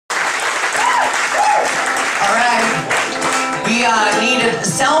We need a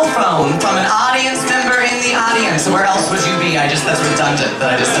cell phone from an audience member in the audience. Where else would you be? That's redundant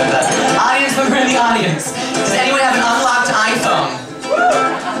that I just said that. Audience member in the audience. Does anyone have an unlocked iPhone?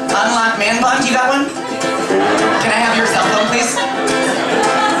 Unlocked man bun? You got one? Can I have your cell phone, please?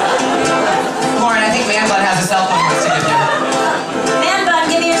 Lauren, I think man bun has a cell phone he wants to give you. Man bun,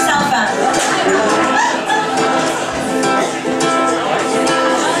 give me your cell phone.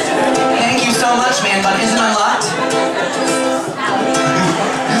 Thank you so much, man bun. Is it unlocked?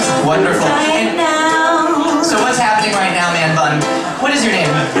 Wonderful. Right now. So what's happening right now, man bun? What is your name?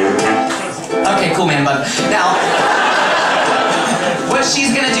 Okay, cool, man bun. Now, what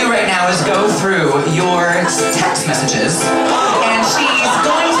she's gonna do right now is go through your text messages, and she's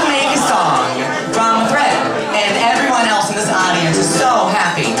going to make a song from a thread. And everyone else in this audience is so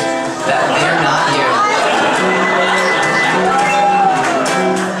happy that they're not you.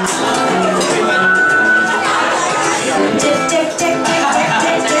 Dick, dick, dick, dick, dick,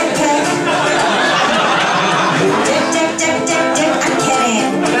 dick, dick, dick. Dick, dick, dick, dick, dick. I'm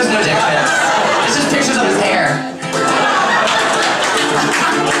kidding. There's no dick pics. It's just pictures of his hair.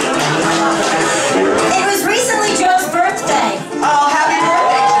 It was recently Joe's birthday. Oh, happy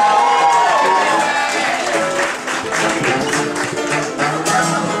birthday, Joe!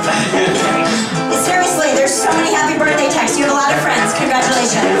 Seriously, there's so many happy birthday texts. You have a lot of friends.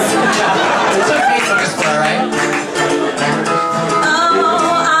 Congratulations. It's on Facebook as well, right?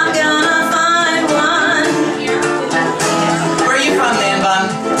 Oh, I'm gonna find one. Where are you from, man bun?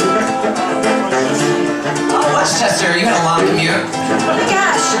 Oh, Westchester. You had a long commute. Oh my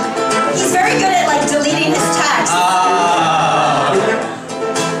gosh. He's very good at like deleting his text. Oh.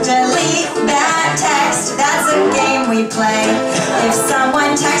 Delete that text. That's a game we play. If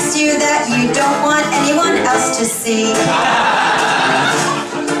someone texts you that you don't want anyone else to see.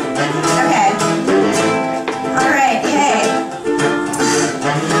 Okay. Alright, hey.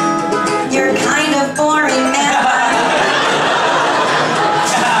 You're kind of boring, man.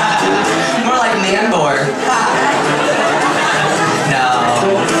 More like man bore. No.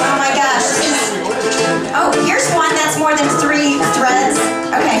 Oh my gosh. Oh, here's one that's more than 3 threads.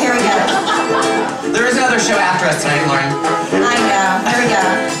 Okay, here we go. There is another show after us tonight, Lauren. I know. Here we go.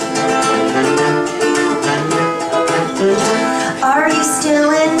 Are you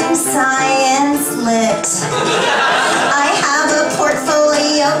still in science lit? I have a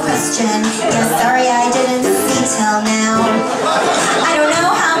portfolio question. Yeah, sorry I didn't see till now.